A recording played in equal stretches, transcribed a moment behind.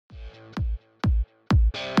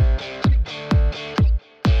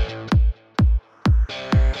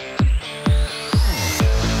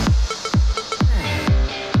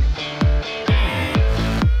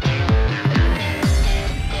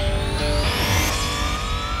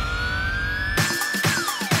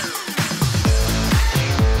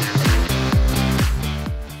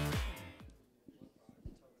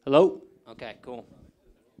Hello? Okay, cool.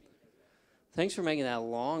 Thanks for making that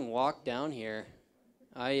long walk down here.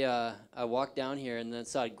 I walked down here and then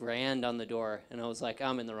saw Grand on the door, and I was like,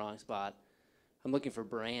 I'm in the wrong spot. I'm looking for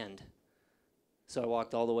Brand. So I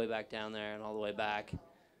walked all the way back down there and all the way back.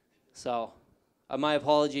 So my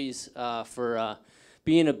apologies for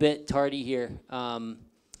being a bit tardy here. I'm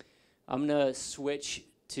going to switch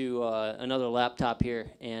to another laptop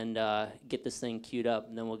here and get this thing queued up,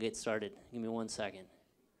 and then we'll get started. Give me 1 second.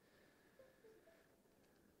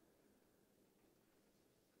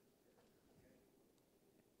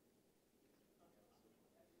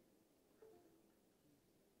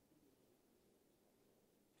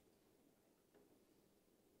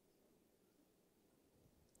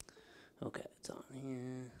 Okay, it's on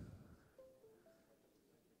here.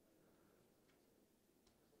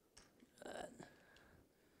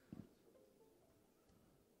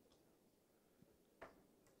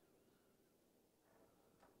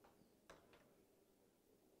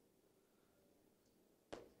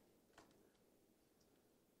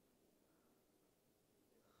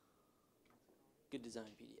 Good design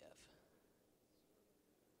PDF.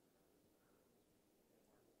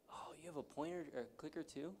 Oh, you have a pointer or a clicker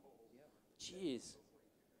too? Jeez.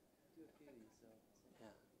 Yeah.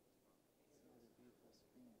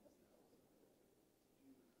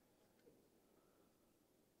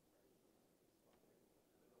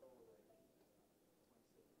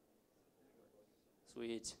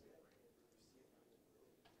 Sweet.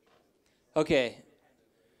 Okay.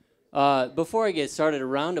 Before I get started, a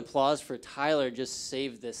round of applause for Tyler. Just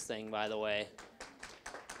saved this thing, by the way.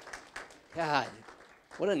 God,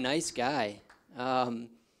 what a nice guy.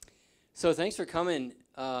 So thanks for coming.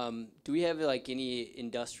 Do we have like any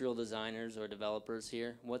industrial designers or developers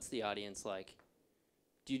here? What's the audience like?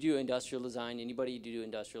 Do you do industrial design? Anybody do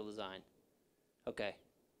industrial design? Okay.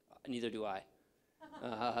 Neither do I.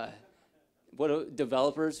 What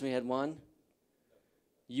developers? We had one.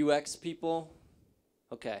 UX people?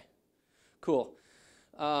 Okay. Cool.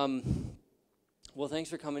 Well, thanks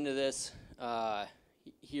for coming to this.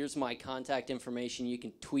 Here's my contact information. You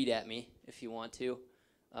can tweet at me if you want to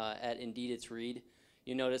at Indeed It's Read.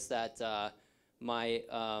 You notice that my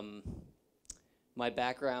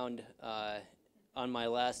background on my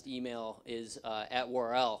last email is at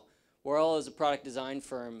Worrell. Worrell is a product design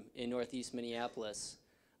firm in Northeast Minneapolis,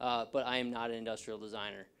 but I am not an industrial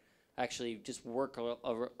designer. Actually, just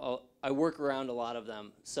I work around a lot of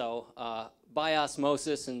them. So by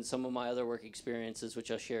osmosis and some of my other work experiences, which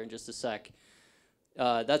I'll share in just a sec,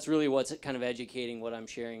 that's really what's kind of educating what I'm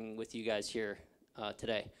sharing with you guys here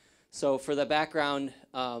today. So for the background,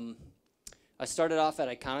 I started off at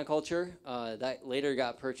Iconoculture. That later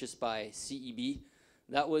got purchased by CEB.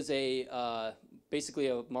 That was basically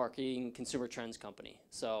a marketing consumer trends company.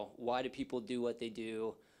 So why do people do what they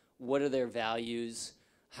do? What are their values?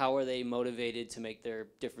 How are they motivated to make their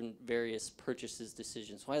different various purchases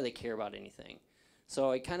decisions? Why do they care about anything? So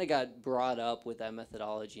I kind of got brought up with that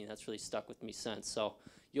methodology, and that's really stuck with me since. So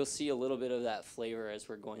you'll see a little bit of that flavor as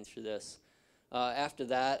we're going through this. After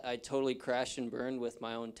that, I totally crashed and burned with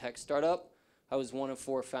my own tech startup. I was one of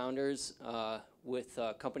 4 founders with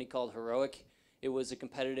a company called Heroic. It was a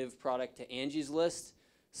competitive product to Angie's List.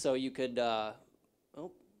 So you could, oh,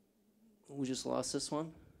 we just lost this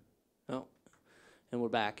one. Oh. And we're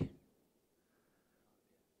back.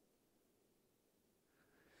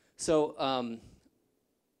 So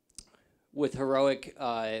with Heroic,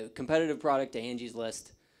 competitive product to Angie's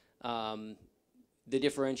List, the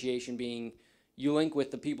differentiation being you link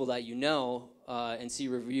with the people that you know and see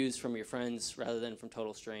reviews from your friends rather than from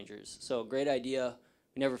total strangers. So great idea.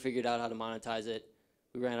 We never figured out how to monetize it.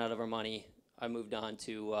 We ran out of our money. I moved on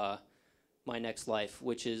to my next life,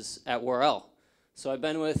 which is at Worrell. So I've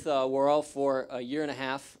been with Worrell for a year and a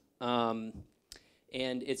half, and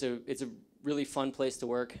it's a really fun place to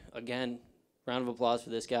work. Again, round of applause for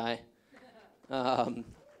this guy.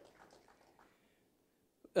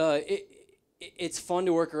 It's fun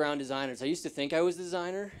to work around designers. I used to think I was a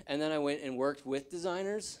designer, and then I went and worked with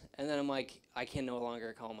designers, and then I'm like, I can no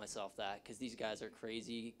longer call myself that because these guys are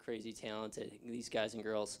crazy, crazy talented, these guys and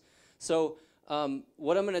girls. So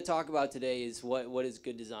what I'm going to talk about today is what is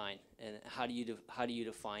good design, and how do you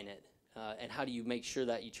define it, and how do you make sure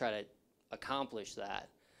that you try to accomplish that.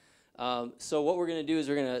 So what we're going to do is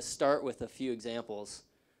we're going to start with a few examples,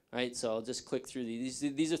 right? So I'll just click through these.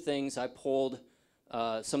 These are things I polled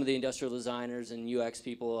some of the industrial designers and UX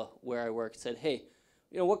people where I work. Said, hey,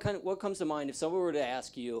 what comes to mind if someone were to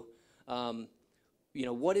ask you,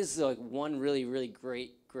 what is like one really really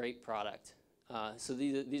great product? So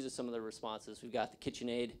these are some of the responses. We've got the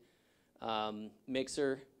KitchenAid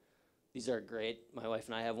mixer, These are great. My wife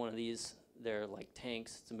and I have one of these. They're like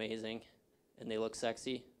tanks. It's amazing, and they look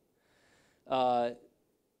sexy. I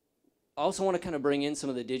also want to kind of bring in some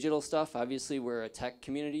of the digital stuff. Obviously, we're a tech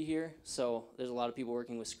community here, so there's a lot of people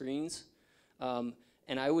working with screens.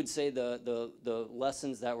 And I would say the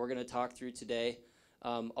lessons that we're going to talk through today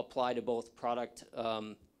apply to both product,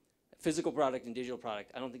 physical product and digital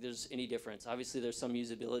product. I don't think there's any difference. Obviously, there's some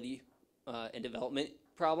usability and development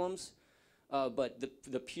problems, but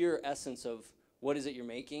the pure essence of what is it you're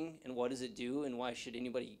making and what does it do and why should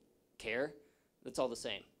anybody care, that's all the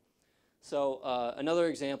same. So another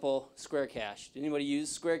example, Square Cash. Did anybody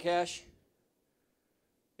use Square Cash?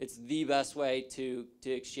 It's the best way to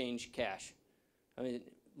exchange cash. I mean,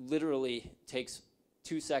 it literally takes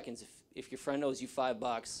 2 seconds. If your friend owes you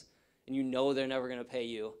 $5 and you know they're never going to pay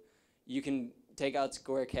you, you can take out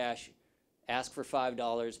Square Cash, ask for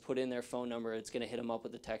 $5, put in their phone number. It's going to hit them up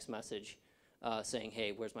with a text message saying,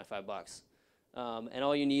 hey, where's my $5? And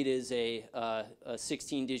all you need is a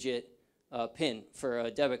 16-digit PIN for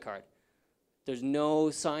a debit card. There's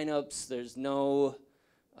no sign-ups. There's no,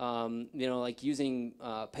 like using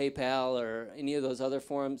PayPal or any of those other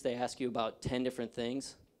forms. They ask you about 10 different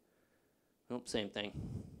things. Nope, same thing.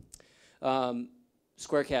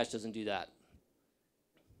 Square Cash doesn't do that.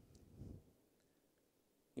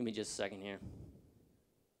 Give me just a second here.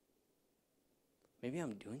 Maybe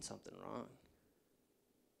I'm doing something wrong.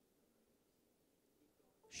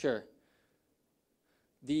 Sure.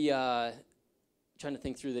 Trying to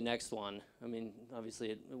think through the next one. I mean,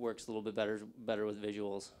 obviously it works a little bit better with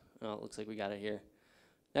visuals. Oh, it looks like we got it here.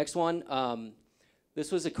 Next one.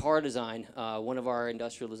 This was a car design. One of our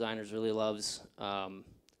industrial designers really loves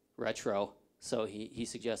retro, so he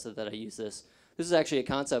suggested that I use this. This is actually a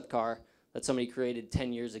concept car that somebody created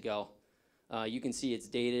 10 years ago. You can see it's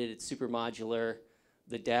dated. It's super modular.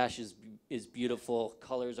 The dash is beautiful.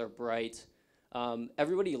 Colors are bright.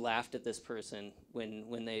 Everybody laughed at this person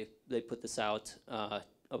when they put this out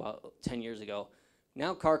about 10 years ago.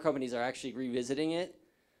 Now car companies are actually revisiting it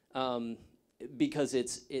because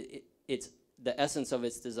it's the essence of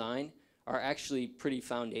its design are actually pretty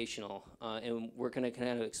foundational, and we're going to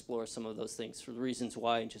kind of explore some of those things for the reasons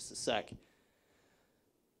why in just a sec.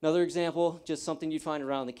 Another example, just something you'd find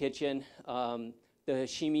around the kitchen, the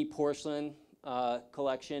Hashimi porcelain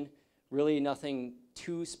collection. Really nothing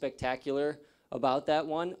too spectacular about that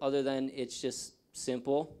one, other than it's just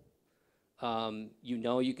simple. You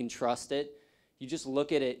know you can trust it. You just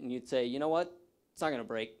look at it and you'd say, you know what? It's not going to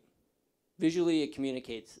break. Visually, it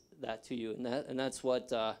communicates that to you, and that's what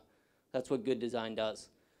good design does.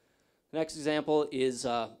 The next example is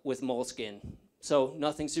with Moleskine. So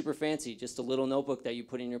nothing super fancy, just a little notebook that you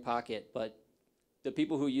put in your pocket. But the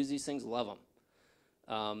people who use these things love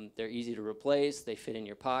them. They're easy to replace. They fit in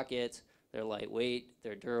your pocket. They're lightweight.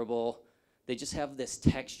 They're durable. They just have this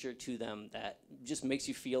texture to them that just makes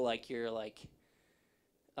you feel like you're like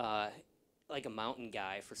a mountain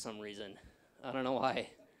guy for some reason. I don't know why.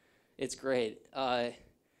 It's great.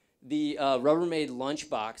 The Rubbermaid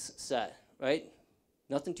lunchbox set, right?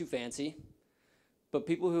 Nothing too fancy, but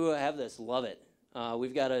people who have this love it.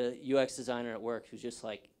 We've got a UX designer at work who's just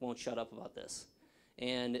like won't shut up about this,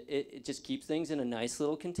 and it just keeps things in a nice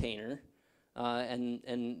little container,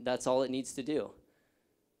 and that's all it needs to do.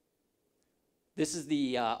 This is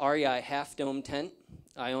the REI half dome tent.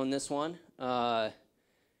 I own this one.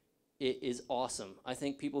 It is awesome. I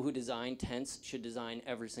think people who design tents should design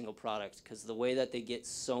every single product because the way that they get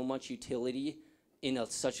so much utility in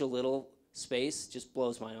such a little space just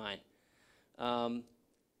blows my mind.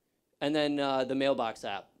 And then the mailbox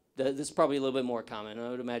app. This is probably a little bit more common. I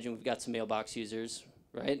would imagine we've got some mailbox users,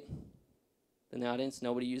 right? In the audience,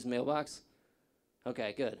 nobody used mailbox?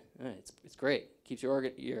 Okay, good. All right, it's great. Keeps your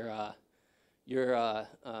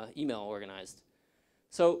email organized.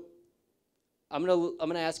 So I'm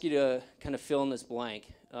gonna ask you to kind of fill in this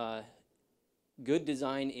blank. Good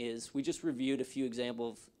design is, we just reviewed a few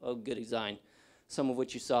examples of good design, some of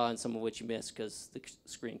which you saw and some of which you missed because the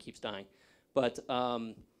screen keeps dying. But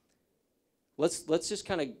let's just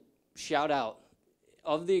kind of shout out,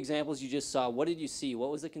 of the examples you just saw, what did you see? What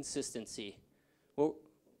was the consistency? Well,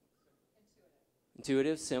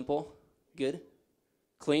 intuitive, simple, good,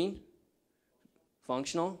 clean,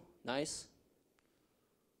 functional, nice.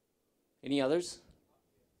 Any others?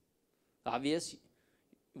 Obvious?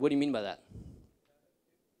 What do you mean by that?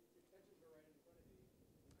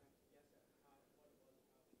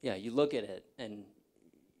 Yeah, you look at it and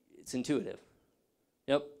it's intuitive.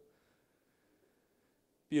 Yep.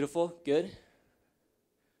 Beautiful, good.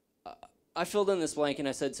 I filled in this blank and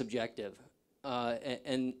I said subjective.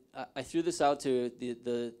 And I threw this out to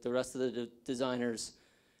the rest of the designers.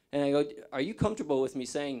 And I go, are you comfortable with me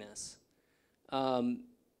saying this?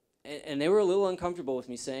 And they were a little uncomfortable with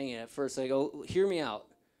me saying it at first. I go, hear me out.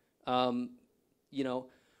 You know,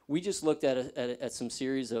 we just looked at some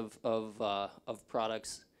series of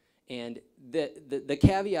products, and the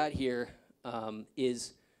caveat here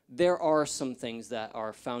is there are some things that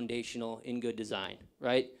are foundational in good design,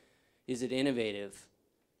 right? Is it innovative?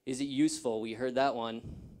 Is it useful? We heard that one.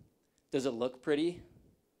 Does it look pretty?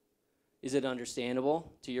 Is it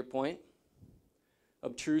understandable, to your point?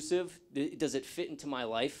 Obtrusive? Does it fit into my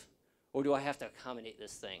life? Or do I have to accommodate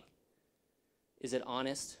this thing? Is it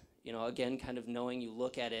honest? You know, again, kind of knowing you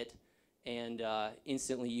look at it and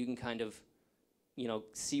instantly you can kind of, you know,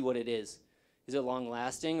 see what it is. Is it long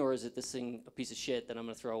lasting, or is it this thing a piece of shit that I'm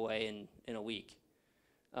going to throw away in a week?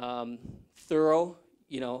 Thorough,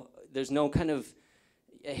 you know, there's no kind of,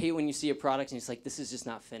 I hate when you see a product and it's like, this is just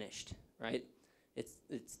not finished, right?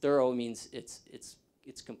 It's thorough means it's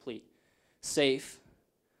complete. Safe,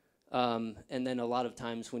 and then a lot of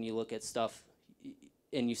times when you look at stuff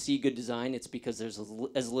and you see good design, it's because there's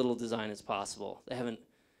as little design as possible. They haven't,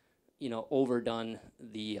 you know, overdone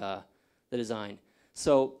the design.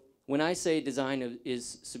 So when I say design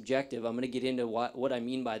is subjective, I'm going to get into what I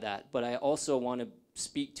mean by that. But I also want to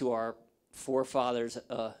speak to our forefathers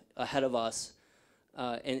ahead of us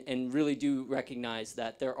and really do recognize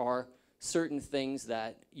that there are certain things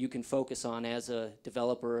that you can focus on as a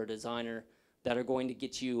developer or designer that are going to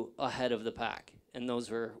get you ahead of the pack. And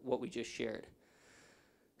those are what we just shared.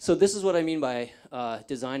 So this is what I mean by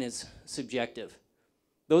design is subjective.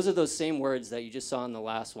 Those are those same words that you just saw in the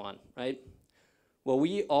last one, right? Well,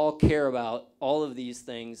 we all care about all of these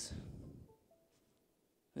things.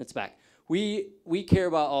 It's back. We care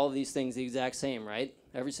about all of these things the exact same, right?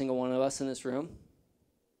 Every single one of us in this room?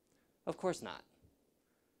 Of course not.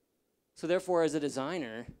 So therefore, as a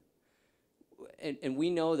designer, and we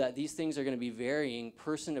know that these things are going to be varying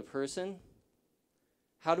person to person,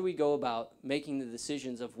 how do we go about making the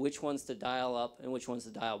decisions of which ones to dial up and which ones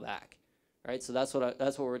to dial back? Right? So that's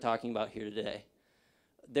what we're talking about here today.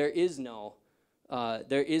 There's a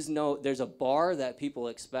bar that people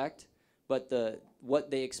expect, but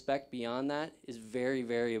what they expect beyond that is very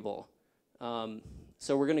variable.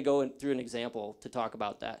 So we're going to go through an example to talk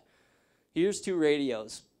about that. Here's two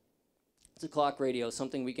radios. It's a clock radio,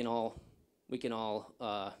 something we can all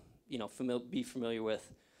you know, be familiar with.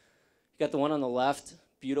 You got the one on the left,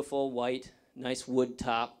 beautiful white, nice wood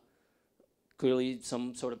top, clearly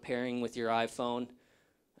some sort of pairing with your iPhone.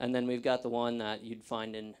 And then we've got the one that you'd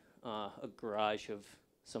find in a garage of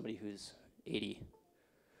somebody who's 80.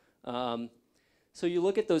 So you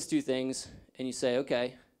look at those two things and you say,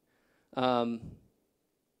 okay,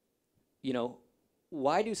 you know,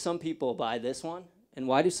 why do some people buy this one and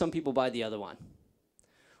why do some people buy the other one?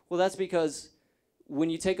 Well, that's because when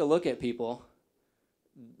you take a look at people,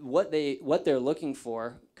 what they're looking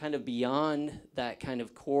for, kind of beyond that kind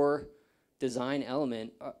of core design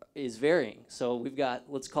element, is varying. So we've got,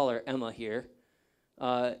 let's call her Emma here.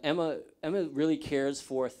 Emma really cares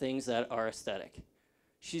for things that are aesthetic.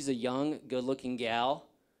 She's a young, good-looking gal.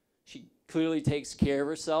 She clearly takes care of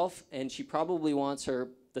herself, and she probably wants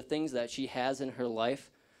the things that she has in her life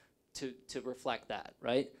to reflect that,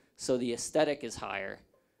 right? So the aesthetic is higher.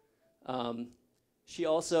 She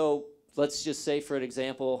also, let's just say for an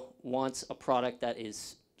example, wants a product that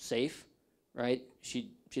is safe, right?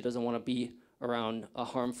 She doesn't want to be around a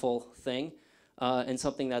harmful thing, and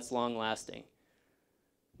something that's long-lasting.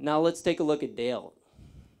 Now let's take a look at Dale.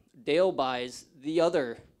 Dale buys the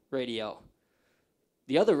other radio.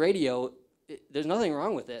 The other radio, there's nothing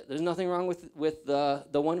wrong with it. There's nothing wrong with the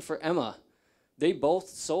one for Emma. They both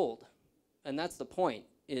sold, and that's the point,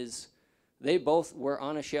 is they both were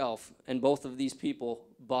on a shelf, and both of these people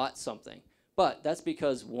bought something. But that's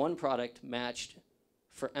because one product matched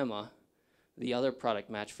for Emma, the other product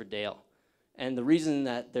matched for Dale. And the reason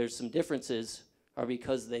that there's some differences are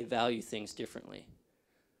because they value things differently.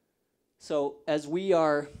 So as we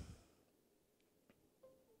are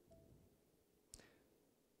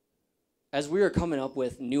coming up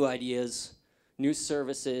with new ideas, new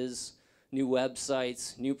services, new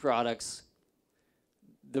websites, new products,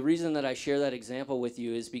 the reason that I share that example with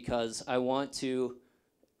you is because I want to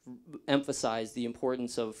emphasize the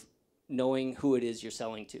importance of knowing who it is you're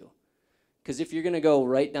selling to. Because if you're going to go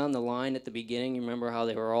right down the line at the beginning, you remember how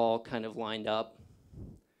they were all kind of lined up?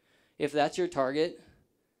 If that's your target,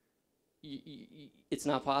 it's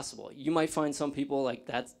not possible. You might find some people like,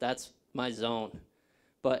 that's my zone.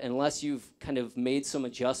 But unless you've kind of made some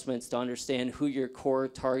adjustments to understand who your core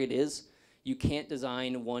target is, you can't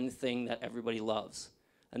design one thing that everybody loves.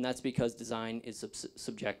 And that's because design is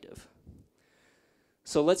subjective.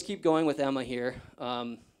 So let's keep going with Emma here.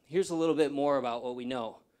 Here's a little bit more about what we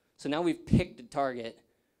know. So now we've picked a target,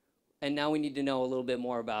 and now we need to know a little bit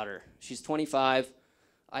more about her. She's 25.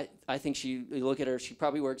 I think you look at her, she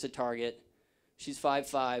probably works at Target. She's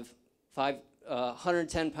 5'5",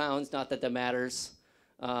 110 pounds, not that that matters.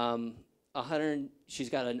 She's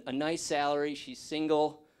got a nice salary, she's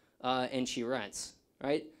single, and she rents,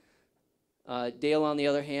 right? Dale, on the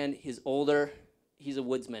other hand, he's older, he's a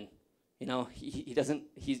woodsman. You know,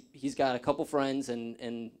 he's got a couple friends,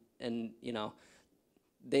 and you know,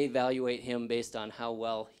 they evaluate him based on how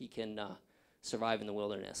well he can survive in the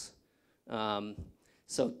wilderness.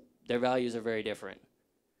 So their values are very different.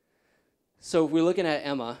 So if we're looking at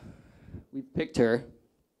Emma, we've picked her.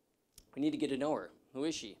 We need to get to know her. Who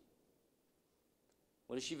is she?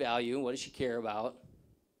 What does she value? What does she care about?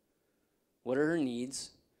 What are her needs?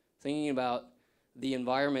 Thinking about the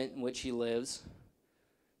environment in which she lives.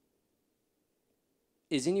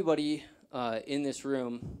 Is anybody in this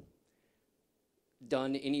room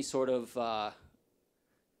done any sort of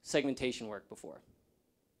segmentation work before?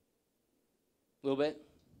 A little bit?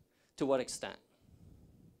 To what extent?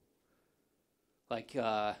 Like,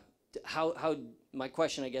 my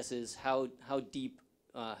question, I guess, is how deep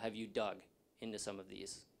have you dug into some of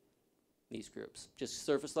these groups? Just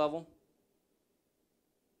surface level?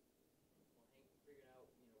 Figuring out,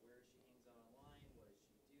 where she hangs out online, what does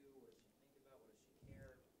she do, what does she think about, what does she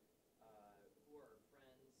care, who are her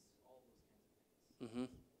friends, all those kinds of things.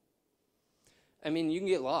 I mean, you can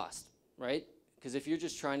get lost, right? Because if you're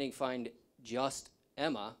just trying to find just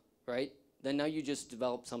Emma, right, then now you just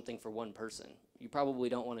develop something for one person. You probably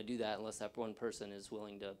don't want to do that unless that one person is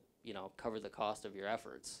willing to, cover the cost of your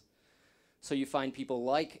efforts. So you find people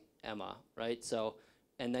like Emma, right? So,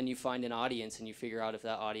 and then you find an audience and you figure out if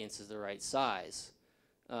that audience is the right size.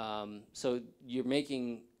 So you're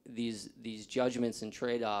making these judgments and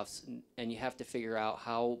trade-offs, and you have to figure out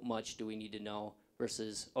how much do we need to know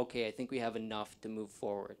versus, okay, I think we have enough to move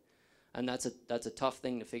forward. And that's a tough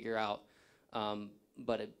thing to figure out,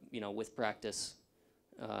 but with practice,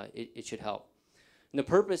 it should help. And the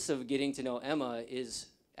purpose of getting to know Emma is,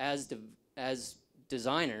 as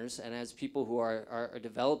designers and as people who are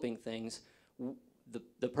developing things,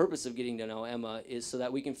 the purpose of getting to know Emma is so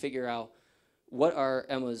that we can figure out what are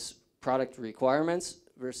Emma's product requirements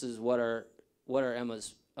versus what are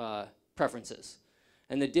Emma's preferences.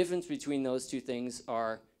 And the difference between those two things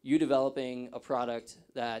are you developing a product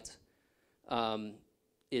that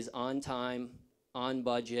is on time, on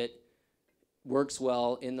budget, works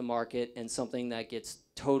well in the market, and something that gets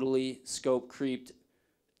totally scope creeped,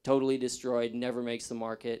 totally destroyed, never makes the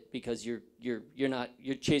market because you're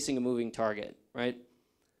chasing a moving target, right?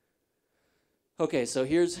 Okay, so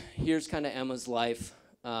here's kind of Emma's life.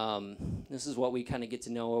 This is what we kind of get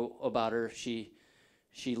to know about her. She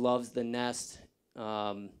loves the nest.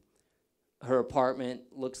 Her apartment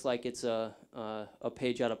looks like it's a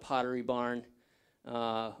page out of Pottery Barn.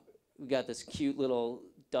 We got this cute little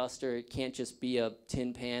duster. It can't just be a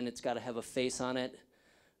tin pan. It's got to have a face on it.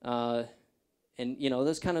 And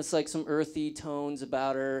there's kind of like some earthy tones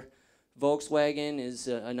about her. Volkswagen is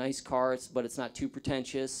a nice car, but it's not too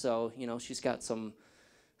pretentious. So she's got some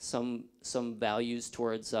values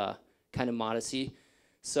towards kind of modesty.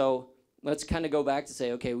 So let's kind of go back to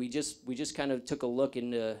say, okay, we just kind of took a look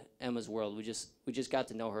into Emma's world. We just got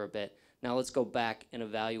to know her a bit. Now let's go back and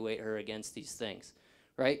evaluate her against these things,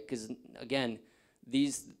 right? Because again,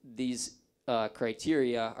 these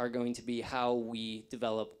criteria are going to be how we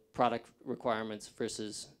develop product requirements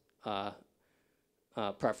versus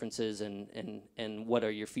preferences and what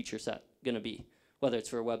are your feature set going to be, whether it's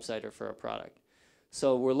for a website or for a product.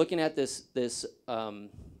 So we're looking at this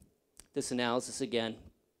analysis again.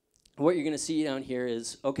 What you're going to see down here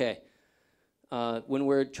is, okay, when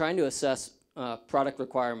we're trying to assess product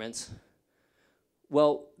requirements,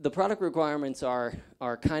 well, the product requirements are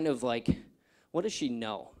kind of like, what does she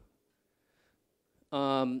know?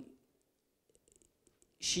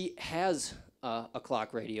 She has a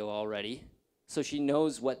clock radio already, so she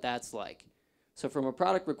knows what that's like. So from a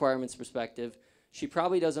product requirements perspective, she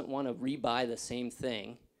probably doesn't want to rebuy the same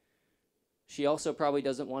thing. She also probably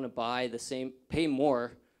doesn't want to pay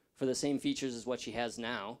more for the same features as what she has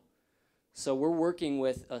now. So we're working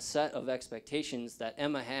with a set of expectations that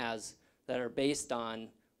Emma has that are based on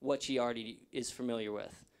what she already is familiar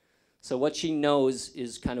with. So what she knows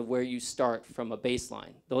is kind of where you start from a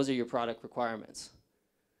baseline. Those are your product requirements.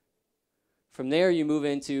 From there, you move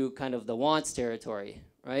into kind of the wants territory,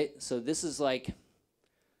 right? So this is like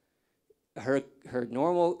the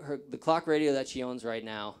clock radio that she owns right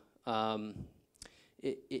now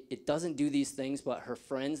it doesn't do these things, but her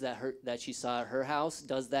friends that she saw at her house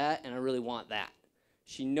does that, and I really want that.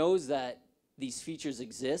 She knows that these features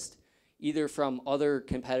exist, either from other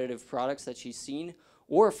competitive products that she's seen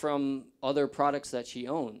or from other products that she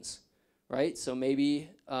owns, right? So maybe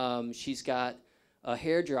she's got a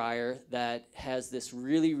hair dryer that has this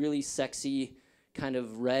really, really sexy kind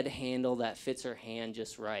of red handle that fits her hand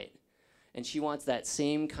just right. And she wants that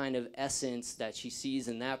same kind of essence that she sees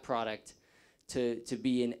in that product to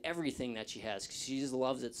be in everything that she has, because she just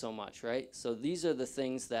loves it so much, right? So these are the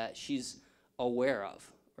things that she's aware of,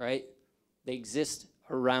 right? They exist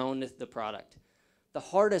around the product. The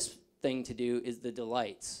hardest thing to do is the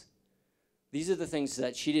delights. These are the things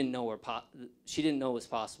that she didn't know was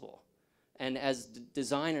possible. And as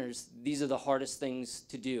designers, these are the hardest things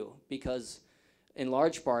to do, because in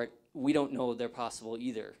large part, we don't know they're possible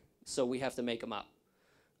either. So we have to make them up.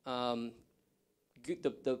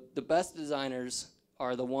 The best designers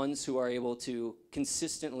are the ones who are able to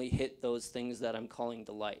consistently hit those things that I'm calling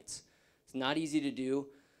delights. It's not easy to do,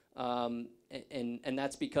 and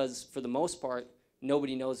that's because, for the most part,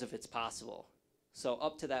 nobody knows if it's possible. So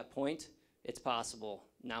up to that point, it's possible.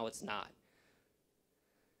 Now it's not.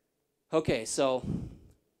 Okay, so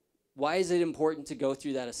why is it important to go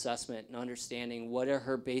through that assessment and understanding what are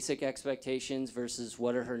her basic expectations versus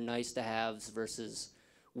what are her nice-to-haves versus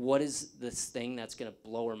what is this thing that's going to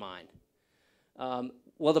blow her mind?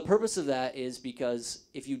 Well, the purpose of that is because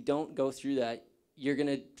if you don't go through that, you're going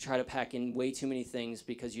to try to pack in way too many things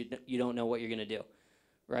because you don't know what you're going to do,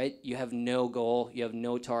 right? You have no goal, you have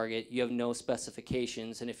no target, you have no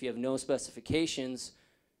specifications, and if you have no specifications,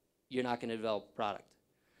 you're not going to develop a product.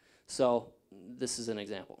 So this is an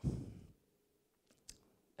example.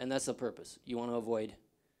 And that's the purpose. You want to avoid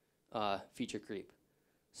feature creep.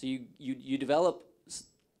 So you develop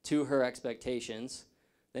to her expectations,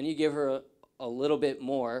 then you give her a little bit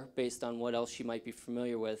more based on what else she might be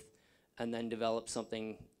familiar with, and then develop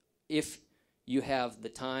something, if you have the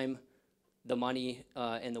time, the money,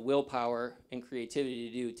 and the willpower and creativity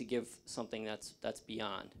to do, to give something that's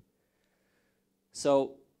beyond.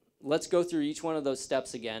 So let's go through each one of those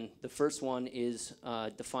steps again. The first one is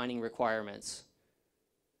defining requirements.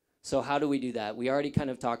 So how do we do that? We already kind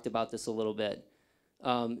of talked about this a little bit.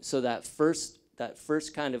 So that first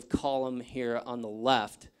kind of column here on the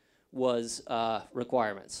left was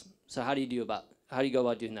requirements. So how do you go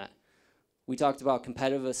about doing that? We talked about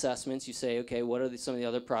competitive assessments. You say, okay, what are some of the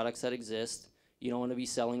other products that exist? You don't want to be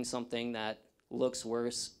selling something that looks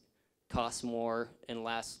worse, costs more, and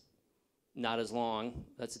lasts not as long.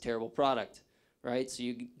 That's a terrible product, right? So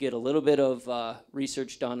you get a little bit of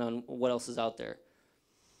research done on what else is out there.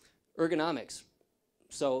 Ergonomics.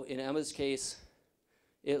 So in Emma's case,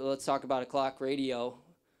 let's talk about a clock radio.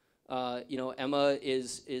 Emma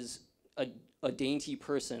is a dainty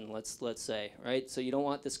person, let's say, right? So you don't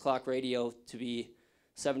want this clock radio to be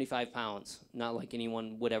 75 pounds. Not like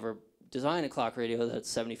anyone would ever design a clock radio that's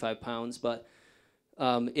 75 pounds, but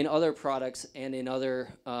in other products and in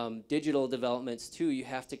other digital developments too, you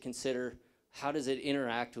have to consider how does it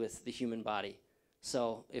interact with the human body.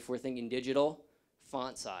 So if we're thinking digital,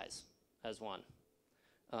 font size as one.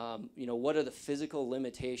 What are the physical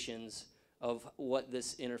limitations of what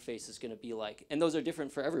this interface is going to be like? And those are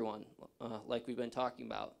different for everyone, like we've been talking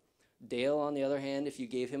about. Dale, on the other hand, if you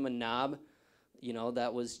gave him a knob,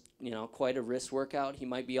 that was, quite a wrist workout, he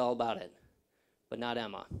might be all about it, but not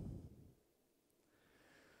Emma.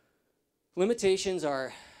 Limitations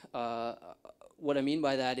are, what I mean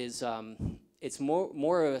by that is, it's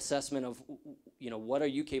more of an assessment of, what are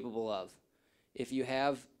you capable of? If you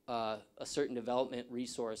have a certain development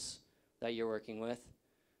resource that you're working with,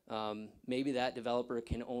 maybe that developer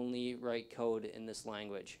can only write code in this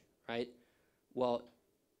language, right? Well,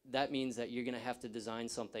 that means that you're going to have to design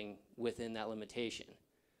something within that limitation.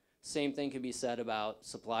 Same thing could be said about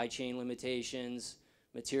supply chain limitations,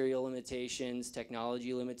 material limitations,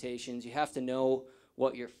 technology limitations. You have to know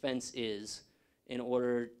what your fence is in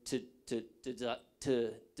order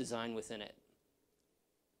to design within it.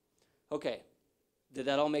 Okay, did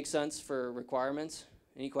that all make sense for requirements?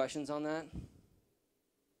 Any questions on that?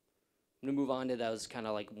 I'm going to move on to those kind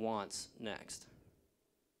of like wants next.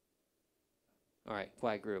 All right,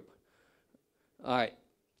 quiet group. All right,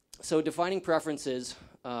 so defining preferences,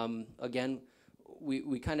 again,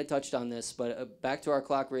 we kind of touched on this, but back to our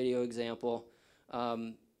clock radio example,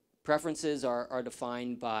 preferences are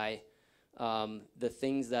defined by the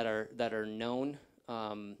things that are known,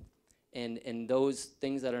 and those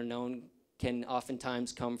things that are known can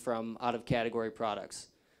oftentimes come from out-of-category products.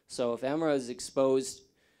 So if Emma is exposed,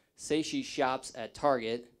 say she shops at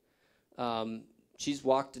Target, she's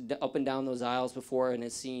walked up and down those aisles before and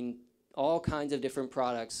has seen all kinds of different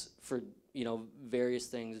products for, you know, various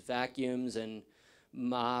things, vacuums and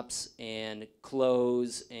mops and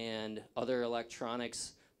clothes and other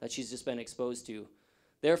electronics that she's just been exposed to.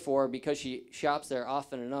 Therefore, because she shops there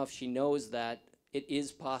often enough, she knows that it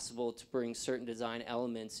is possible to bring certain design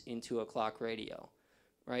elements into a clock radio,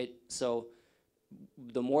 right? So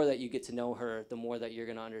the more that you get to know her, the more that you're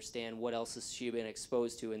going to understand what else has she been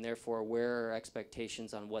exposed to, and therefore where are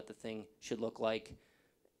expectations on what the thing should look like.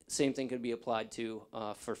 Same thing could be applied to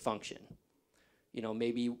for function. You know,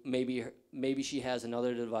 maybe she has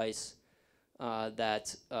another device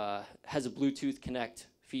that has a Bluetooth Connect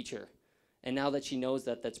feature, and now that she knows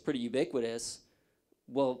that that's pretty ubiquitous,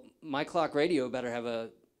 well, my clock radio better have a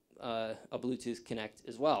Bluetooth Connect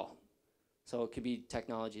as well. So it could be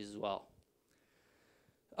technologies as well.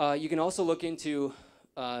 You can also look into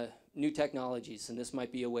new technologies, and this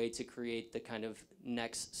might be a way to create the kind of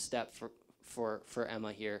next step for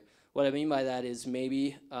Emma here. What I mean by that is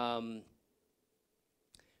maybe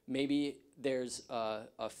there's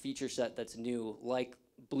a feature set that's new, like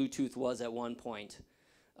Bluetooth was at one point,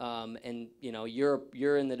 and you know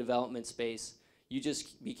you're in the development space. You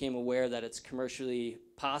just became aware that it's commercially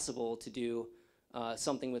possible to do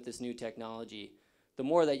something with this new technology. The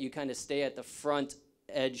more that you kind of stay at the front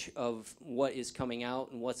edge of what is coming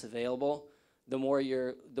out and what's available, the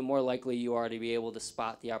more likely you are to be able to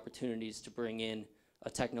spot the opportunities to bring in a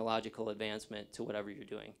technological advancement to whatever you're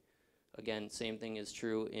doing. Again, same thing is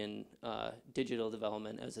true in digital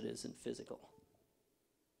development as it is in physical.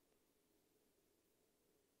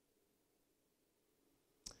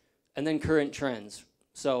 And then current trends.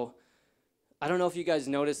 So I don't know if you guys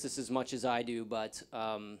notice this as much as I do, but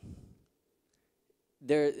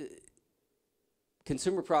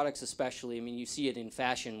consumer products especially, I mean, you see it in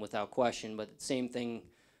fashion without question, but the same thing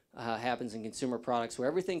happens in consumer products where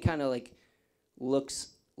everything kind of like looks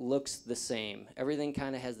the same. Everything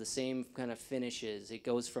kind of has the same kind of finishes. It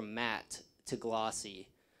goes from matte to glossy,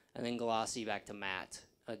 and then glossy back to matte.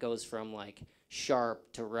 It goes from like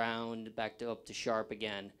sharp to round back to up to sharp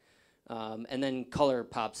again. And then color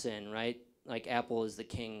pops in, right? Like Apple is the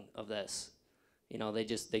king of this. You know, they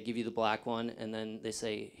give you the black one, and then they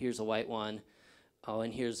say, here's a white one. Oh,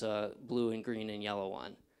 and here's a blue and green and yellow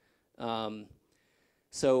one.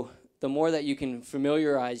 So the more that you can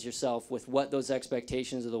familiarize yourself with what those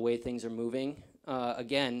expectations of the way things are moving,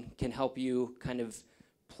 again, can help you kind of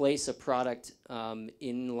place a product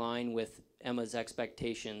in line with Emma's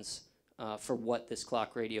expectations for what this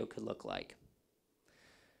clock radio could look like.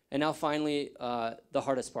 And now finally, the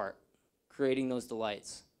hardest part, creating those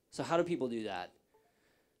delights. So how do people do that?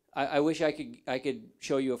 I wish I could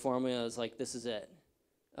show you a formula that's like, this is it.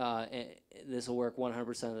 This will work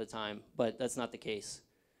 100% of the time, but that's not the case.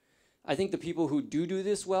 I think the people who do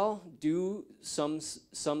this well do some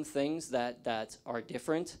things that are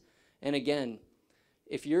different. And again,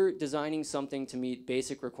 if you're designing something to meet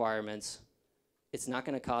basic requirements, it's not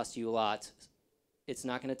going to cost you a lot. It's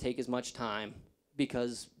not going to take as much time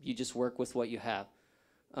because you just work with what you have.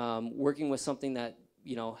 Working with something that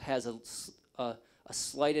has a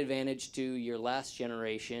slight advantage to your last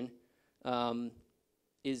generation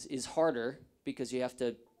is harder because you have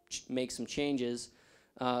to make some changes.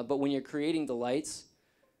 But when you're creating delights,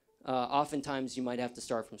 oftentimes you might have to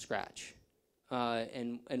start from scratch.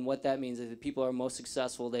 And what that means is that people are most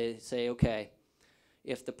successful, they say, okay,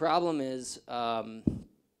 if the problem is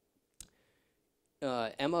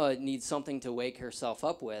Emma needs something to wake herself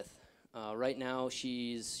up with, right now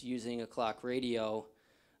she's using a clock radio.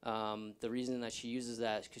 The reason that she uses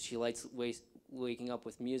that is because she likes waking up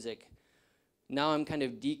with music. Now I'm kind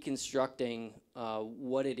of deconstructing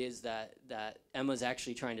what it is that Emma's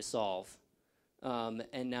actually trying to solve.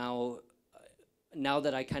 And now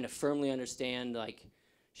that I kind of firmly understand, like,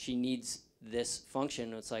 she needs this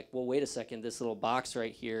function, it's like, well, wait a second, this little box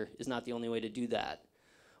right here is not the only way to do that.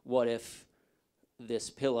 What if this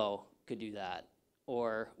pillow could do that?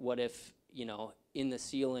 Or what if, in the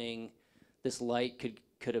ceiling, this light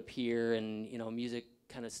could appear and, music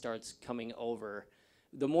kind of starts coming over.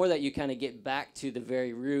 The more that you kind of get back to the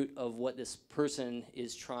very root of what this person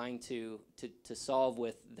is trying to solve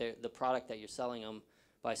with the product that you're selling them,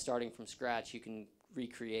 by starting from scratch, you can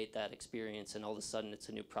recreate that experience, and all of a sudden it's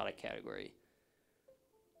a new product category.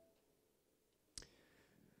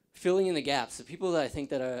 Filling in the gaps. The people that I think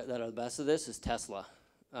that are the best at this is Tesla.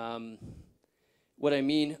 What I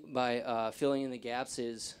mean by filling in the gaps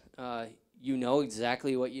is you know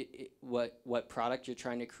exactly what product you're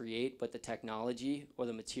trying to create, but the technology or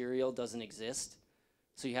the material doesn't exist,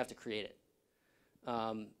 so you have to create it.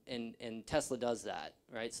 And Tesla does that,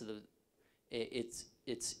 right? So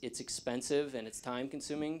it's expensive and it's time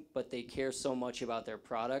consuming, but they care so much about their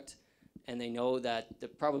product, and they know that there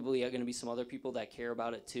probably are going to be some other people that care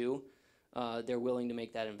about it too. They're willing to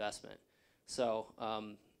make that investment. So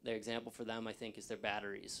their example for them, I think, is their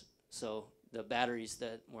batteries. So the batteries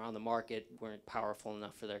that were on the market weren't powerful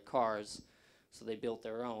enough for their cars, so they built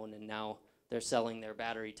their own, and now they're selling their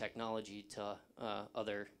battery technology to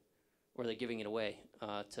or they're giving it away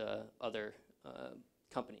to other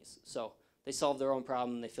companies. So they solve their own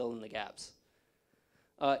problem, they fill in the gaps.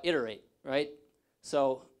 Iterate, right?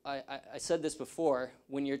 So I said this before,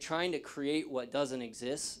 when you're trying to create what doesn't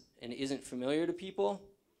exist and isn't familiar to people,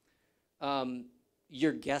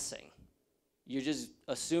 you're guessing. You're just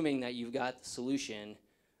assuming that you've got the solution,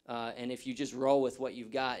 and if you just roll with what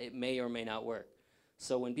you've got, it may or may not work.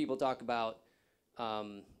 So when people talk about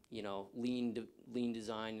you know, lean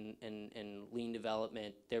design and lean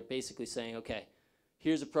development, they're basically saying, okay,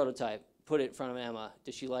 here's a prototype, put it in front of Emma.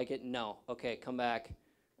 Does she like it? No. Okay, come back.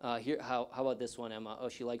 How about this one, Emma? Oh,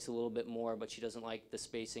 she likes a little bit more, but she doesn't like the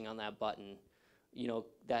spacing on that button. You know,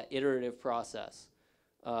 that iterative process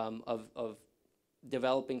of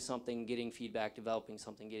developing something, getting feedback, developing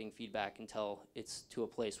something, getting feedback until it's to a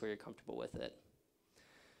place where you're comfortable with it.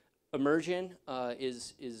 Immersion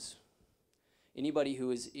is anybody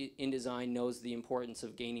who is in design knows the importance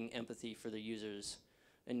of gaining empathy for the users.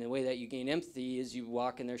 And the way that you gain empathy is you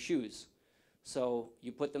walk in their shoes. So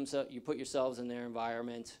you put yourselves in their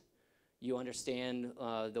environment. You understand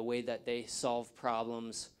the way that they solve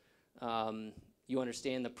problems. You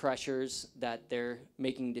understand the pressures that they're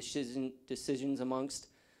making decisions amongst.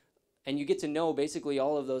 And you get to know basically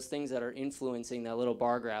all of those things that are influencing that little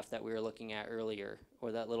bar graph that we were looking at earlier,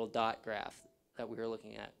 or that little dot graph that we were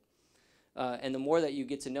looking at. And the more that you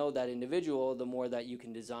get to know that individual, the more that you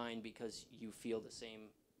can design, because you feel the same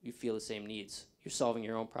needs. You're solving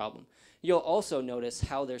your own problem. You'll also notice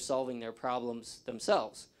how they're solving their problems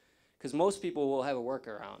themselves, because most people will have a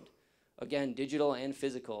workaround. Again, digital and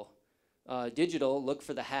physical. Digital, look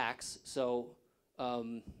for the hacks. So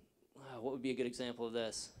what would be a good example of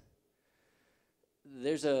this?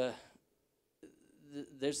 There's a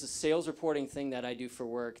sales reporting thing that I do for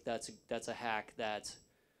work that's a hack that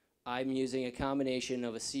I'm using a combination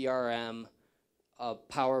of a CRM, a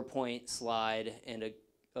PowerPoint slide, and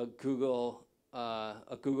a Google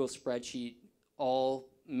spreadsheet, all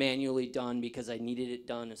manually done because I needed it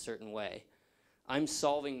done a certain way. I'm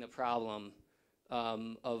solving the problem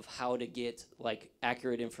of how to get like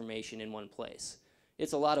accurate information in one place.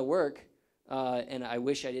 It's a lot of work, and I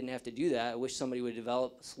wish I didn't have to do that. I wish somebody would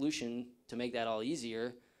develop a solution to make that all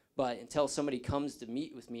easier. But until somebody comes to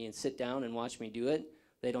meet with me and sit down and watch me do it,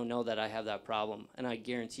 they don't know that I have that problem. And I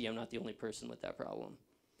guarantee I'm not the only person with that problem.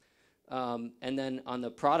 And then on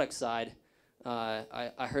the product side,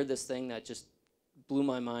 I heard this thing that just blew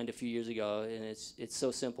my mind a few years ago, and it's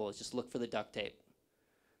so simple. It's just look for the duct tape.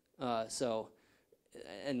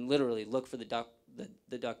 And literally look for the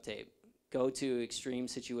duct tape. Go to extreme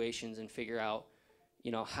situations and figure out,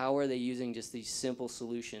 you know, how are they using just these simple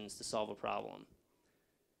solutions to solve a problem.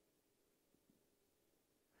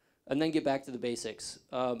 And then get back to the basics.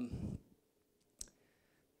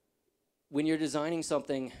 When you're designing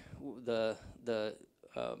something, the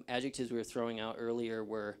adjectives we were throwing out earlier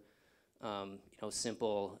were, you know,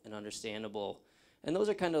 simple and understandable, and those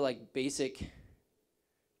are kind of like basic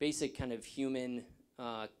kind of human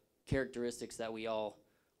characteristics that we all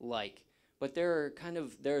like. But there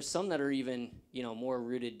are some that are even, you know, more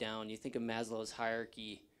rooted down. You think of Maslow's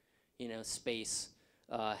hierarchy, you know, space,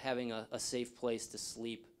 having a safe place to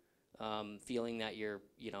sleep, feeling that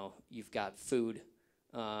you've got food.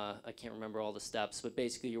 I can't remember all the steps, but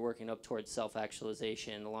basically you're working up towards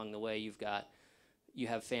self-actualization. Along the way, you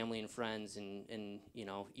have family and friends, and you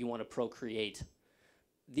know, you want to procreate.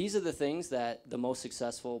 These are the things that the most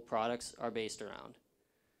successful products are based around.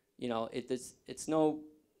 You know, it's no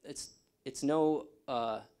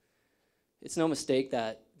mistake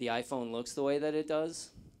that the iPhone looks the way that it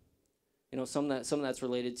does. You know, some of that's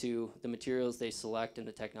related to the materials they select and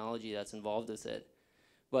the technology that's involved with it.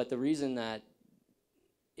 But the reason that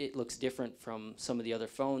it looks different from some of the other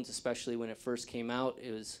phones, especially when it first came out,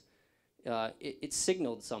 it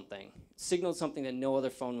signaled something. It signaled something that no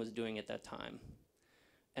other phone was doing at that time.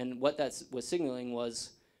 And what that was signaling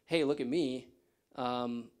was, hey, look at me.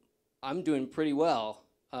 I'm doing pretty well.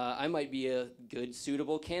 I might be a good,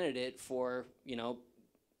 suitable candidate for, you know,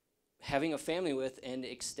 having a family with and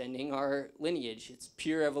extending our lineage. It's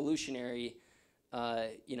pure evolutionary,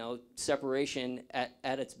 you know, separation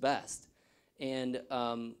at its best. And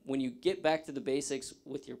when you get back to the basics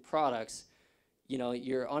with your products, you know,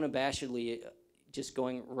 you're unabashedly just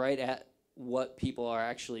going right at what people are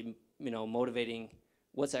actually, motivating,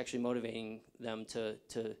 what's actually motivating them to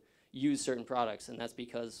use certain products, and that's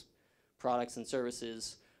because products and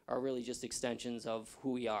services are really just extensions of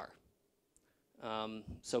who we are.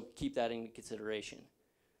 So keep that in consideration.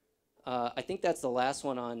 I think that's the last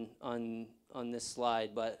one on this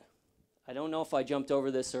slide, but I don't know if I jumped over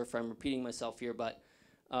this or if I'm repeating myself here, but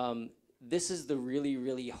this is the really,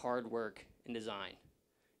 really hard work in design.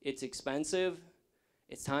 It's expensive,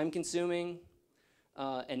 it's time consuming,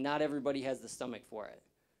 and not everybody has the stomach for it.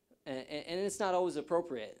 And it's not always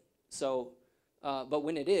appropriate. So, but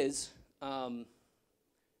when it is, and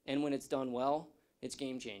when it's done well, it's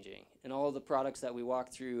game changing. And all of the products that we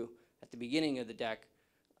walk through at the beginning of the deck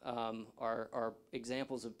are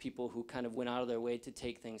examples of people who kind of went out of their way to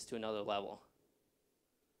take things to another level.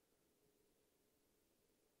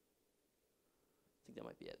 I think that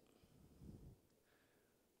might be it.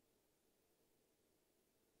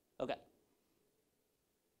 Okay.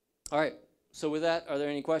 All right. So with that, are there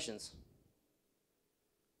any questions?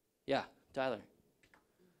 Yeah, Tyler.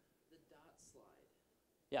 The dot slide.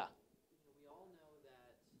 Yeah. We all know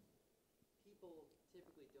that people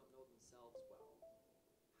typically don't know themselves well.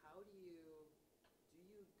 How do you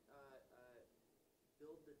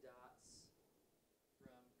build the dots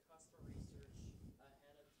from customer research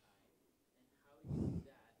ahead of time, and how do you do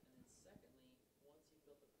that? And then secondly, once you've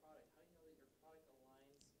built the product, how do you know that your product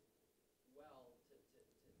aligns well to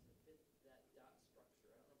fit that dot structure?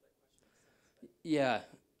 I don't know if that question makes sense. But Yeah,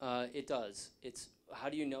 it does. It's how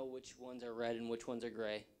do you know which ones are red and which ones are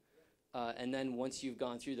gray? And then once you've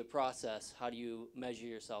gone through the process, how do you measure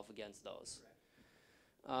yourself against those?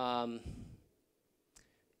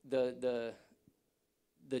 The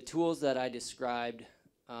tools that I described,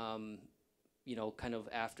 kind of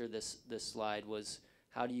after this slide was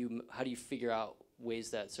how do you figure out ways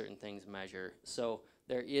that certain things measure? So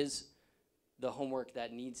there is the homework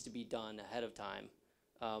that needs to be done ahead of time.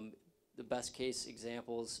 The best case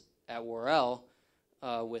examples at WRL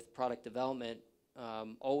with product development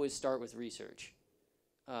always start with research.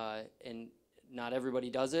 And not everybody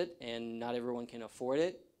does it, and not everyone can afford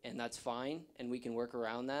it, and that's fine, and we can work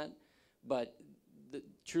around that. But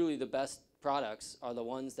truly the best products are the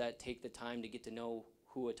ones that take the time to get to know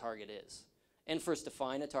who a target is. And first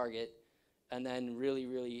define a target, and then really,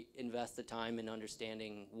 really invest the time in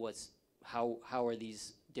understanding how are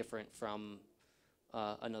these different from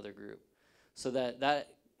another group. So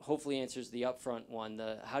that hopefully answers the upfront one.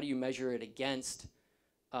 The how do you measure it against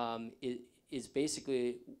is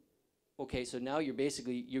basically, okay, so now you're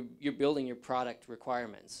building your product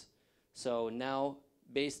requirements. So now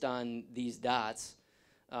based on these dots,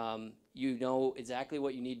 you know exactly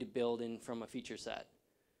what you need to build in from a feature set.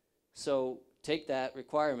 So take that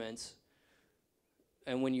requirements,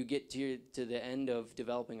 and when you get to the end of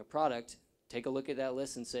developing a product, take a look at that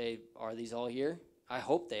list and say, are these all here? I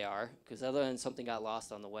hope they are, because other than something got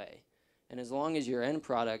lost on the way. And as long as your end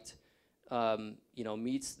product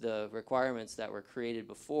meets the requirements that were created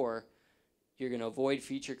before, you're going to avoid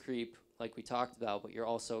feature creep like we talked about, but you're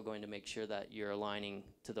also going to make sure that you're aligning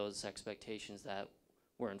to those expectations that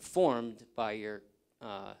were informed by your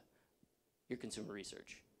consumer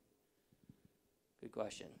research. Good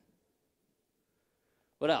question.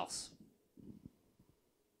 What else?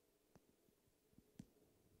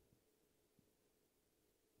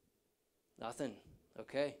 Nothing.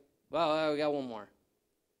 Okay. Well, we got one more.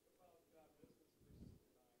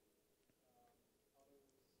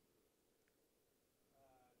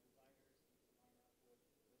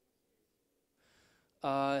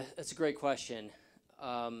 That's a great question.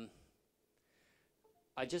 I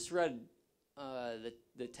just read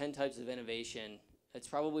the 10 Types of Innovation. It's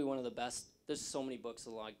probably one of the best. There's so many books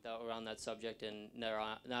around that subject, and they're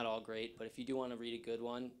not all great. But if you do want to read a good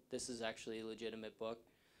one, this is actually a legitimate book.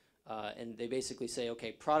 And they basically say,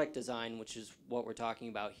 okay, product design, which is what we're talking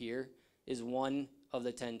about here, is one of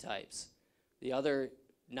the 10 types. The other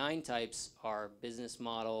 9 types are business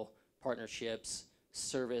model, partnerships,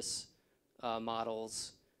 service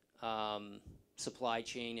models, supply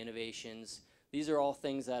chain innovations. These are all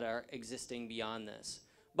things that are existing beyond this.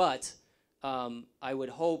 But I would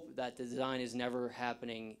hope that the design is never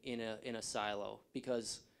happening in a silo,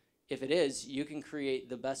 because if it is, you can create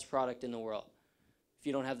the best product in the world. If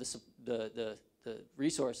you don't have the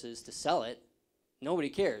resources to sell it, nobody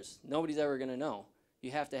cares. Nobody's ever going to know. You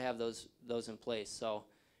have to have those in place. So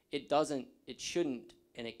it shouldn't,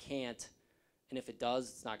 and it can't, and if it does,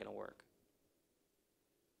 it's not going to work.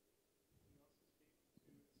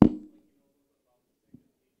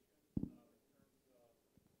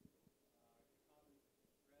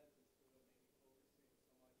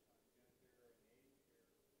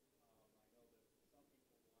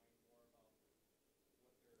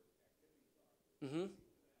 Mm-hmm.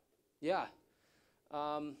 Yeah.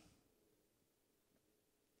 Um,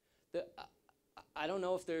 I don't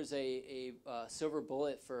know if there's a silver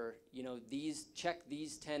bullet for, check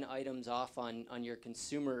these 10 items off on your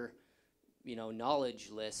consumer, knowledge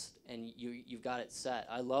list, and you've got it set.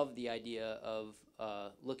 I love the idea of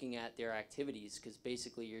looking at their activities, because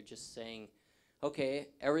basically you're just saying, okay,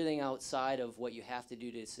 everything outside of what you have to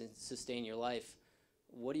do to sustain your life,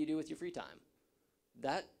 what do you do with your free time?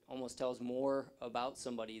 That almost tells more about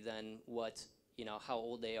somebody than what, how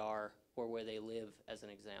old they are or where they live, as an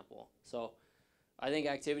example. So I think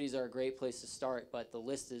activities are a great place to start, but the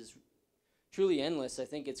list is truly endless. I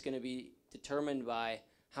think it's going to be determined by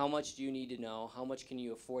how much do you need to know, how much can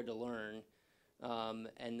you afford to learn,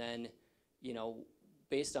 and then,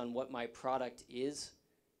 based on what my product is,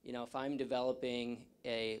 if I'm developing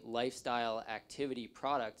a lifestyle activity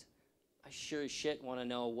product, I sure as shit want to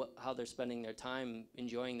know how they're spending their time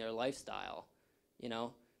enjoying their lifestyle,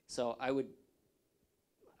 So I would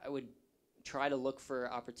try to look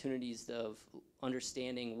for opportunities of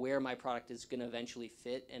understanding where my product is going to eventually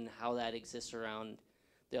fit and how that exists around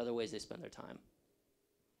the other ways they spend their time.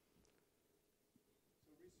 So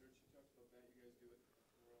research, you talked about that, you guys do it.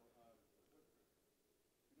 Well,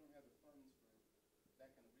 you don't have the funds for that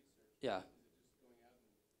kind of research. Yeah. Is it just going out and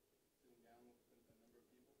sitting down with a number of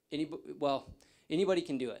people? Anybody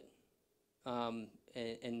can do it.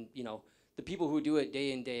 And the people who do it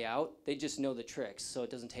day in, day out, they just know the tricks, so it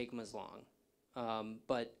doesn't take them as long.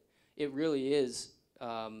 But it really is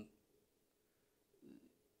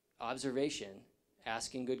observation,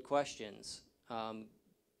 asking good questions,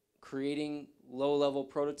 creating low-level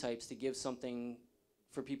prototypes to give something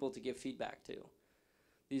for people to give feedback to.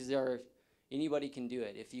 Anybody can do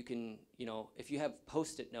it. If you can, if you have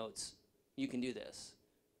Post-it notes, you can do this.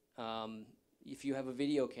 If you have a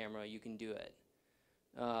video camera, you can do it.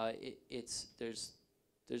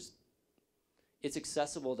 It's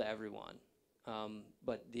accessible to everyone.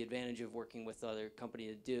 But the advantage of working with other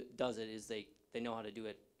company that does it is they know how to do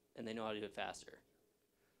it, and they know how to do it faster.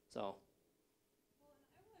 So. Well,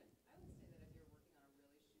 and I would say that if you're working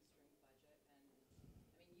on a really shoestring budget,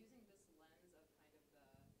 and I mean using this lens of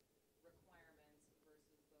kind of the requirements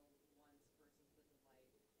versus the wants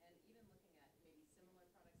versus the delight, and even looking at maybe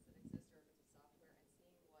similar products that exist, or if it's a software,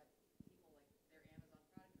 and seeing what people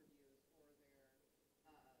like their Amazon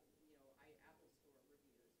product reviews or their Apple Store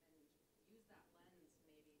reviews, and use that lens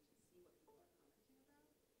maybe to see what people are commenting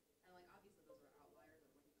about. And like obviously those are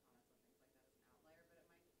outliers, or when you comment on things like that as an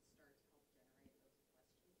outlier, but it might start to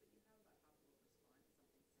help generate those questions that you have about how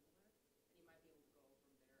people respond to something similar, and you might be able to go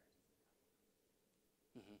from there and just have a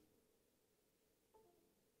conversation. Mm-hmm.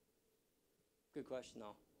 Good question,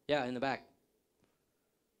 though. Yeah, in the back.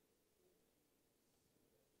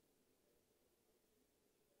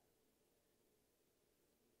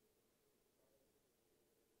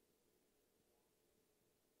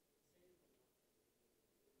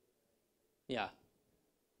 Yeah.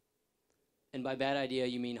 And by bad idea,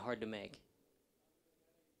 you mean hard to make.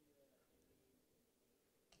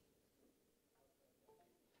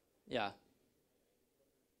 Yeah.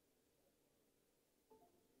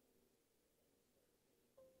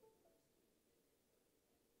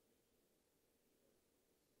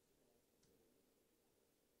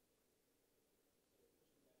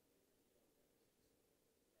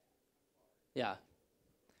 Yeah.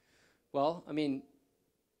 Well, I mean,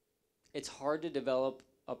 it's hard to develop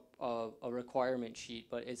a requirement sheet,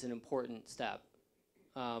 but it's an important step.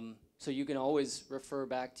 So you can always refer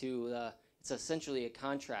back to it's essentially a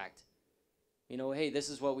contract. Hey, this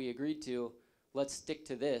is what we agreed to. Let's stick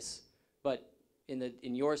to this. But in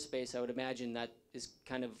your space, I would imagine that is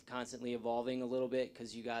kind of constantly evolving a little bit,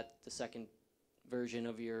 because you got the second version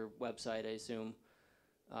of your website, I assume,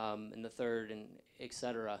 and the third, and et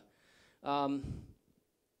cetera. I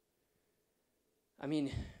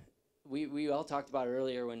mean, we all talked about it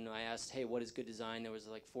earlier when I asked, hey, what is good design? There was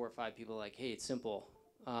like 4 or 5 people like, hey, it's simple.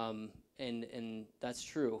 And that's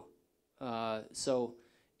true. So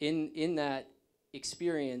in that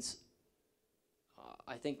experience,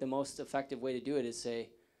 I think the most effective way to do it is say,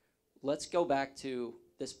 let's go back to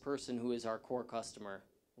this person who is our core customer.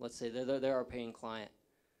 Let's say they're our paying client.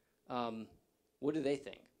 What do they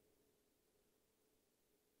think?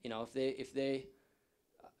 If they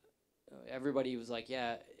everybody was like,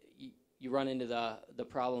 yeah, you run into the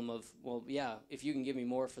problem of, well, yeah, if you can give me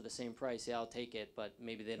more for the same price, yeah, I'll take it, but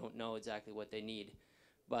maybe they don't know exactly what they need.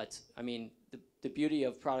 But I mean, the beauty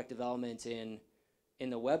of product development in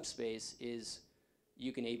the web space is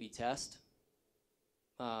you can A/B test.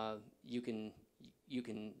 You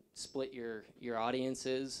can split your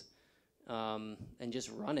audiences, and just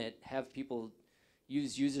run it. Have people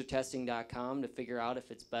use usertesting.com to figure out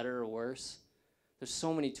if it's better or worse. There's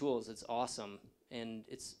so many tools. It's awesome, and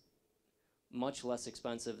it's much less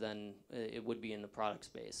expensive than it would be in the product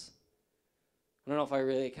space. I don't know if I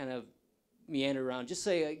really kind of meander around. Just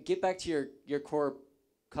say, get back to your core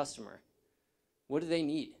customer. What do they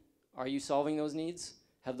need? Are you solving those needs?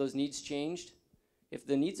 Have those needs changed? If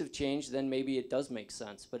the needs have changed, then maybe it does make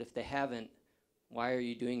sense. But if they haven't, why are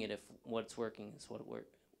you doing it if what's working is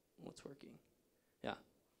what's working? Yeah.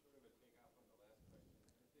 Sort of a take off on the last question.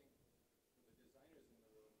 I think for the designers in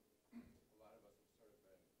the room, a lot of us have sort of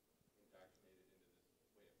been indoctrinated into this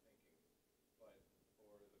way of thinking. But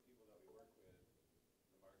for the people that we work with,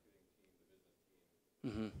 the marketing team, the business team,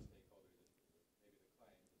 Mm-hmm. stakeholders, maybe the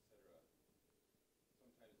clients, etc.,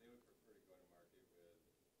 sometimes they would prefer to go to market with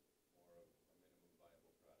more of a minimum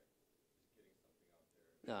viable product, just getting something out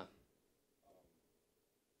there. Yeah.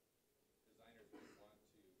 Designers would want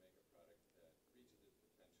to make a product that reaches its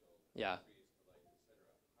potential, Yeah. creates delight, etc.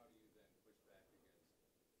 How do you then push back against some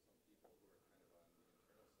people who are kind of on the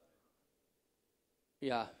internal side,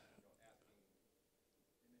 Yeah. asking,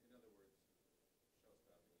 in other words, show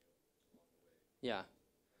stopping you along the way, Yeah.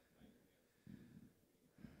 tying your hands?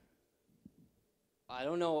 I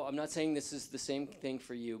don't know. I'm not saying this is the same thing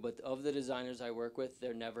for you, but of the designers I work with,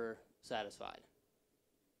 they're never satisfied.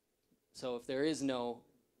 So if there is no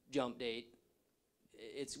jump date,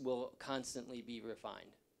 it will constantly be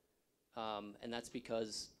refined. And that's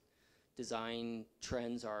because design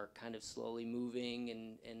trends are kind of slowly moving,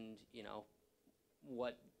 and you know,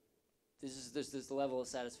 there's this level of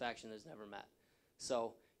satisfaction that's never met.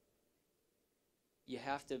 So you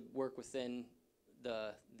have to work within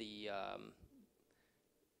the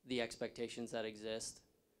expectations that exist.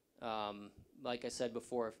 Like I said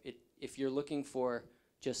before, if you're looking for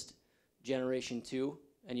just generation 2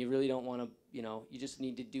 and you really don't want to, you just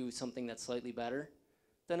need to do something that's slightly better,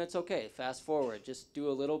 then it's okay. Fast forward, just do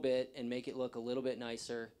a little bit and make it look a little bit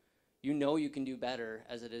nicer. You know you can do better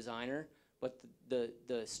as a designer, but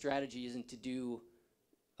the strategy isn't to do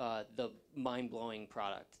the mind-blowing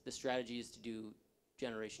product. The strategy is to do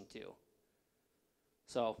generation 2. So.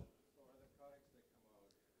 So are the products that come out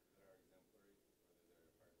that are exemplary, whether they're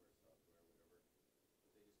hardware, software, whatever,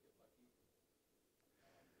 do they just get lucky?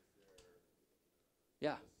 Is there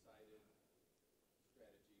Yeah. a decided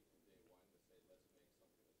strategy from day one to say, let's make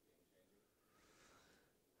something that's game-changing?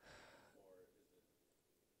 Or is it just,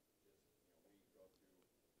 we go through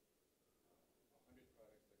 100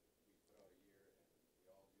 products that we put out a year, and we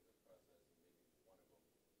all do this process, and maybe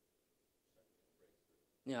one of them breaks through?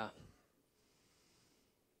 Yeah.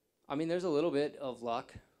 I mean, there's a little bit of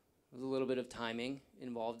luck. There's a little bit of timing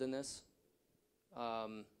involved in this.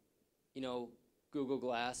 Google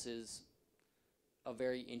Glass is a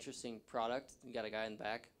very interesting product. You got a guy in the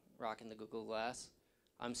back rocking the Google Glass.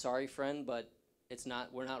 I'm sorry, friend, but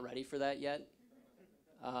we're not ready for that yet.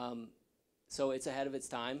 So it's ahead of its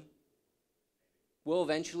time. We'll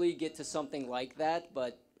eventually get to something like that,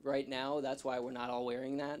 but right now, that's why we're not all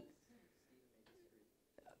wearing that.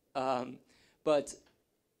 But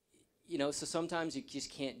so sometimes you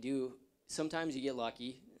just can't do. Sometimes you get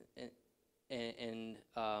lucky, and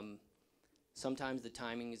sometimes the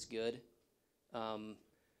timing is good.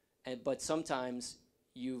 But sometimes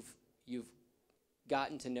you've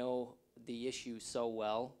gotten to know the issue so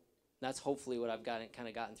well. That's hopefully what I've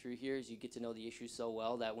gotten through here, is you get to know the issue so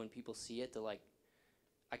well that when people see it, they're like,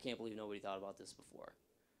 I can't believe nobody thought about this before.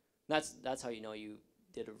 That's how you know you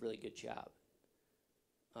did a really good job.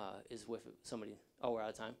 Is with somebody. Oh, we're out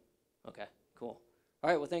of time? Okay, cool. All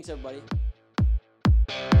right, well, thanks, everybody.